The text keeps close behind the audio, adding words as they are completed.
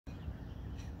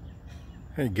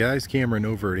Hey guys, Cameron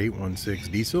over at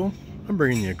 816 Diesel. I'm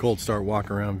bringing you a cold start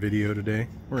walk around video today.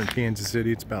 We're in Kansas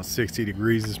City. It's about 60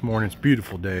 degrees this morning. It's a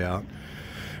beautiful day out.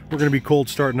 We're going to be cold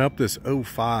starting up this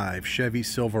 05 Chevy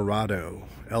Silverado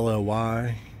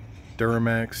LLY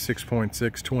Duramax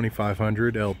 6.6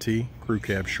 2500 LT crew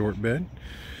cab short bed.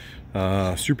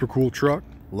 Super cool truck.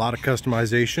 A lot of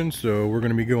customization, so we're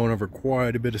going to be going over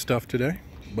quite a bit of stuff today.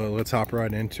 But let's hop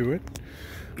right into it.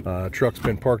 Truck's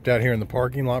been parked out here in the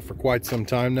parking lot for quite some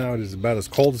time now. It is about as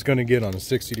cold as it's going to get on a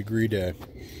 60-degree day.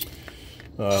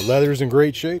 Leather's in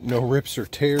great shape, no rips or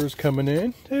tears coming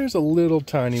in. There's a little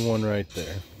tiny one right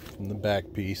there in the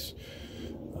back piece.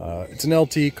 It's an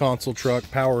LT console truck,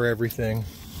 power everything,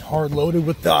 hard loaded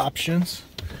with the options.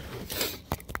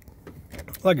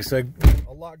 Like I said,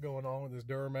 a lot going on with this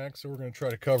Duramax, so we're going to try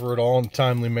to cover it all in a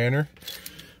timely manner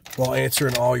while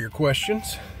answering all your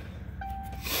questions.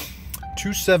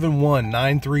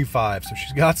 271,935. So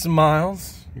she's got some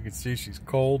miles. You can see she's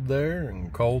cold there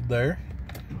and cold there.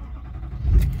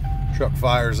 Truck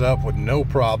fires up with no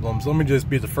problems. Let me just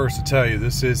be the first to tell you,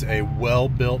 this is a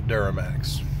well-built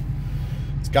Duramax.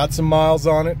 It's got some miles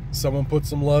on it. Someone put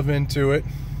some love into it.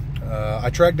 I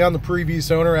tracked down the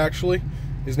previous owner, actually.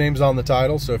 His name's on the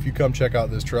title, so if you come check out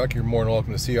this truck, you're more than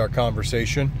welcome to see our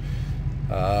conversation.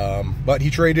 But he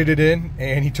traded it in,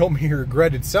 and he told me he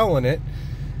regretted selling it.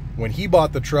 When he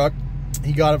bought the truck,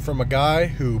 he got it from a guy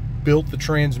who built the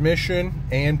transmission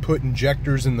and put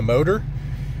injectors in the motor.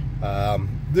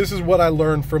 This is what I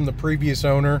learned from the previous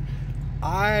owner.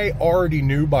 I already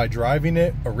knew by driving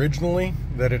it originally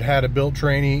that it had a built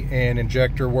tranny and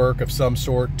injector work of some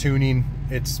sort, tuning.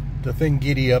 It's the thing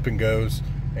giddy up and goes,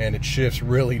 and it shifts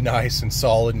really nice and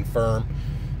solid and firm.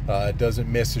 It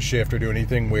doesn't miss a shift or do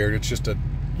anything weird. It's just a,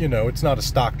 you know, it's not a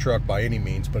stock truck by any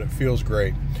means, but it feels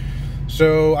great.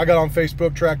 So I got on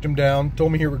Facebook, tracked him down,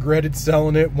 told me he regretted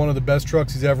selling it. One of the best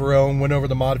trucks he's ever owned. Went over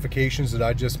the modifications that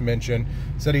I just mentioned.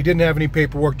 Said he didn't have any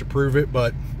paperwork to prove it,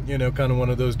 but, you know, kind of one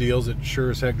of those deals. It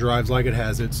sure as heck drives like it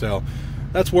has it. So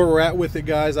that's where we're at with it,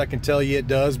 guys. I can tell you it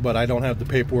does, but I don't have the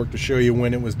paperwork to show you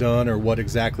when it was done or what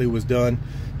exactly was done.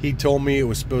 He told me it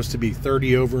was supposed to be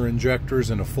 30 over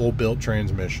injectors and a full built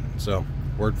transmission. So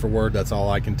word for word, that's all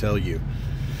I can tell you.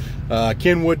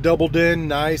 Kenwood doubled in,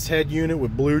 nice head unit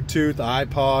with Bluetooth,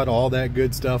 iPod, all that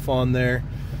good stuff on there.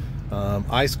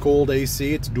 Ice cold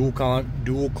AC, it's dual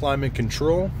climate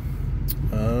control.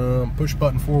 Push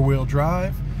button 4-wheel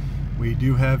drive. We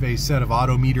do have a set of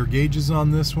auto meter gauges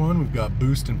on this one. We've got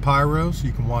boost and pyro, so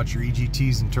you can watch your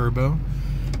EGTs and turbo.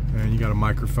 And you got a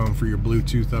microphone for your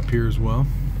Bluetooth up here as well.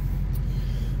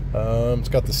 It's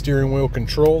got the steering wheel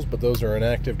controls, but those are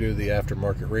inactive due to the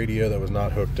aftermarket radio that was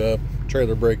not hooked up.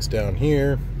 Trailer brakes down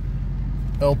here.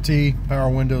 LT, power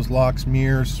windows, locks,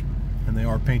 mirrors, and they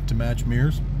are paint to match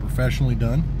mirrors, professionally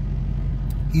done.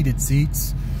 Heated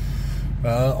seats.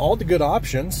 All the good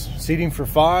options. Seating for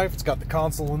 5. It's got the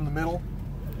console in the middle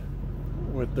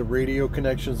with the radio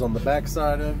connections on the back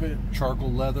side of it.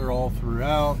 Charcoal leather all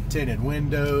throughout. Tinted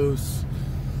windows.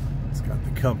 It's got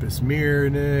the compass mirror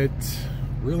in it.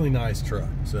 Really nice truck.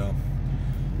 So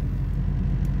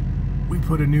we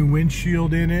put a new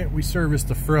windshield in it. We serviced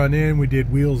the front end. We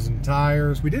did wheels and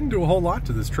tires. We didn't do a whole lot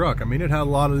to this truck. I mean, it had a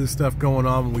lot of this stuff going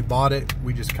on when we bought it.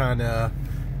 We just kind of,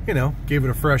 you know, gave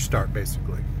it a fresh start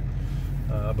basically.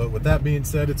 But with that being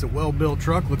said, it's a well-built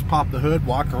truck. Let's pop the hood,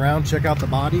 walk around, check out the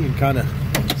body, and kind of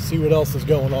see what else is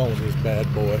going on with this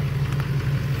bad boy.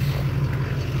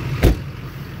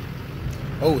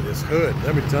 Oh, this hood,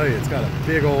 let me tell you, it's got a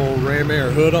big old Ram Air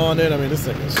hood on it. I mean, this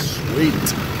thing is sweet.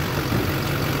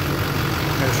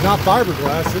 And it's not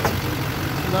fiberglass,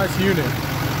 it's a nice unit.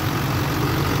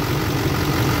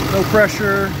 No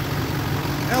pressure.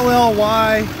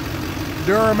 LLY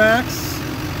Duramax.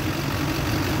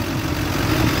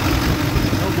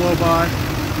 No blow by.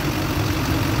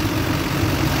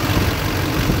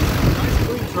 Nice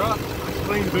clean truck, nice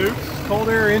clean boots. Cold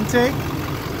air intake.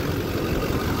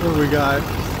 What do we got?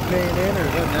 K&N or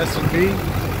is that S&B?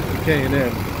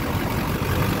 K&N.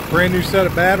 Brand new set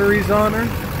of batteries on her.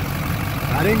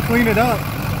 I didn't clean it up,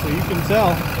 so you can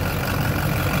tell.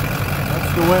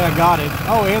 That's the way I got it.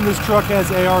 Oh, and this truck has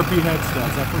ARP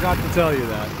Headstuds. I forgot to tell you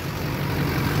that.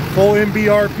 Full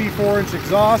MBRP 4-inch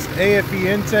exhaust, AFE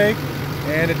intake,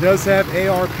 and it does have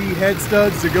ARP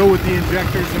Headstuds to go with the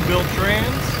injectors and built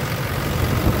trans.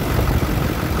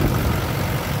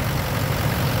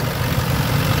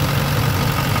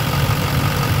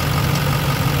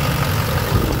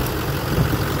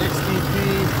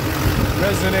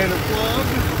 Resonator plug.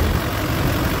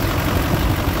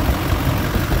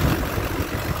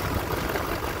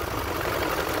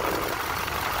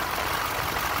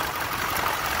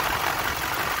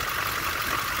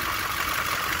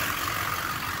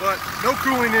 but no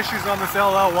cooling issues on this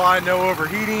LLY, no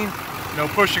overheating, no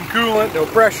pushing coolant, no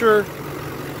pressure.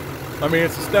 I mean,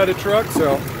 it's a studded truck,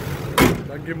 so it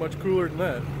doesn't get much cooler than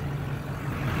that.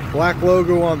 Black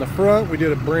logo on the front. We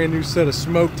did a brand new set of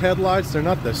smoked headlights. They're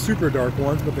not the super dark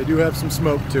ones, but they do have some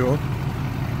smoke to them.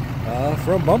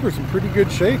 Front bumper's in pretty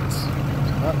good shape. It's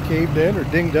not caved in or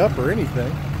dinged up or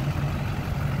anything.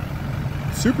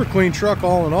 Super clean truck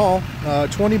all in all.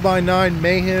 20x9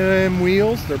 Mayhem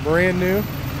wheels. They're brand new.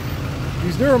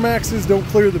 These Duramaxes don't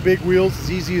clear the big wheels as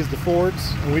easy as the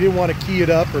Fords, and we didn't want to key it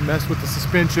up or mess with the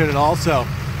suspension. And also,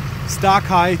 stock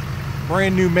height,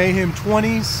 brand new Mayhem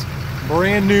 20s.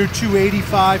 Brand new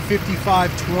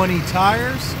 285/55/20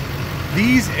 tires.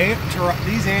 These amp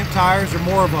tires are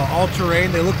more of an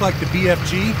all-terrain. They look like the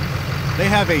BFG. They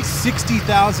have a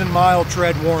 60,000 mile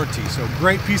tread warranty. So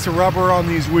great piece of rubber on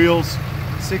these wheels.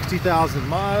 60,000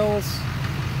 miles.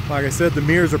 Like I said, the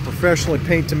mirrors are professionally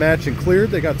paint to match and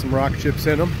cleared. They got some rock chips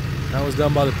in them. That was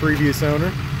done by the previous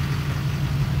owner.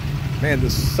 Man, the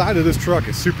side of this truck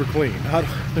is super clean.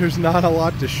 There's not a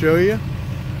lot to show you.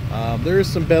 There is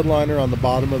some bed liner on the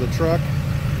bottom of the truck.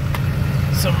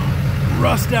 Some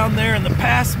rust down there in the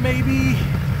past, maybe.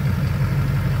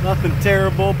 Nothing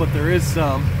terrible, but there is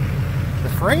some. The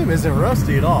frame isn't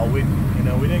rusty at all. We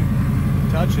didn't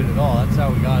touch it at all. That's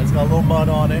how we got it. It's got a little mud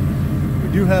on it. We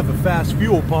do have a FASS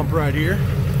fuel pump right here.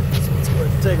 So let's go ahead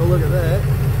and take a look at that.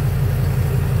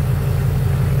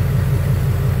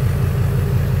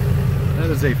 That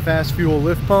is a FASS fuel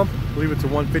lift pump. I believe it's a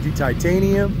 150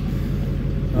 titanium.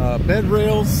 Bed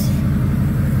rails,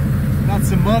 got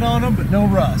some mud on them, but no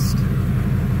rust.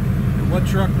 And what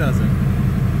truck doesn't?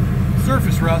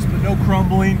 Surface rust, but no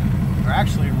crumbling. They're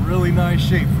actually in really nice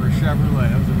shape for a Chevrolet.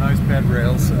 That was a nice bed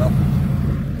rail. So,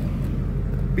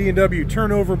 B&W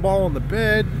turnover ball on the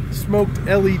bed, smoked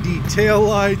LED tail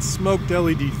lights, smoked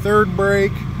LED third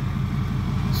brake,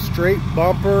 straight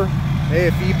bumper,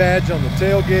 AFE badge on the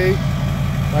tailgate.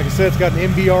 Like I said, it's got an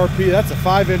MBRP. That's a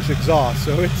 5-inch exhaust,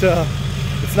 so it's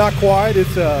not quiet.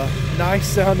 It's a nice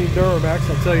sounding Duramax,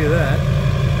 I'll tell you that.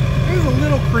 There's a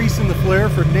little crease in the flare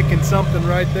for nicking something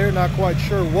right there. Not quite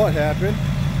sure what happened.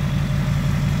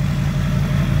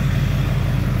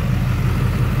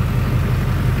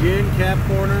 Again, cap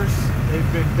corners,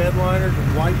 they've been bed linered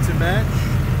and white to match.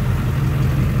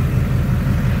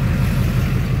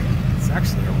 It's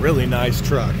actually a really nice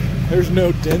truck. There's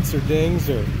no dents or dings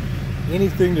or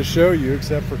anything to show you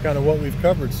except for kind of what we've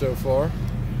covered so far.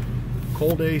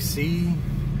 Cold AC,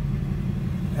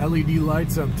 LED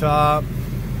lights up top.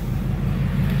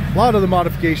 A lot of the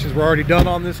modifications were already done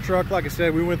on this truck. Like I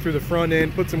said, we went through the front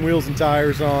end, put some wheels and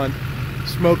tires on,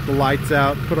 smoked the lights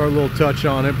out, put our little touch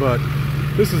on it, but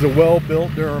this is a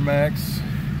well-built Duramax.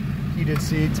 Heated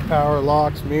seats, power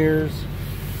locks, mirrors.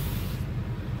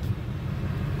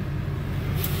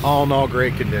 All in all,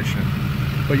 great condition.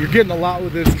 But you're getting a lot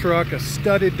with this truck, a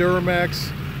studded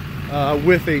Duramax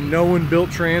with a no-one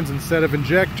built trans instead of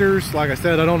injectors. Like I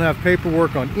said, I don't have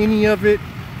paperwork on any of it,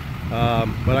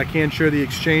 but I can share the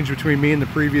exchange between me and the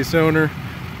previous owner.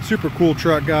 Super cool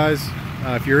truck, guys.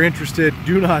 If you're interested,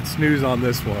 do not snooze on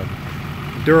this one.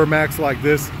 Duramax like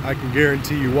this, I can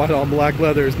guarantee you white on black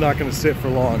leather is not going to sit for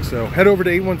long. So head over to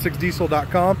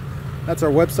 816diesel.com. That's our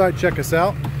website. Check us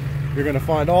out. You're going to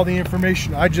find all the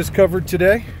information I just covered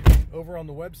today over on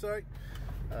the website.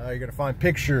 You're going to find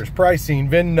pictures, pricing,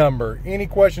 VIN number. Any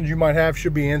questions you might have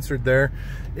should be answered there.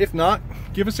 If not,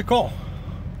 give us a call.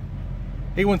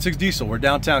 816 Diesel. We're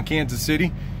downtown Kansas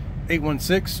City.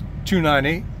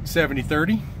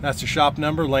 816-298-7030. That's the shop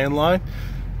number, landline.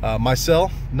 My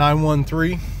cell,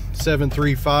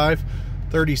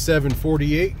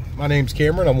 913-735-3748. My name's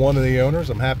Cameron. I'm one of the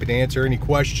owners. I'm happy to answer any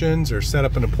questions or set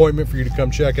up an appointment for you to come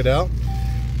check it out.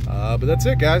 But that's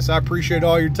it, guys. I appreciate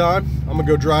all your time. I'm gonna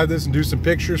go drive this and do some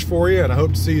pictures for you, and I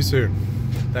hope to see you soon.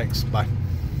 Thanks. Bye.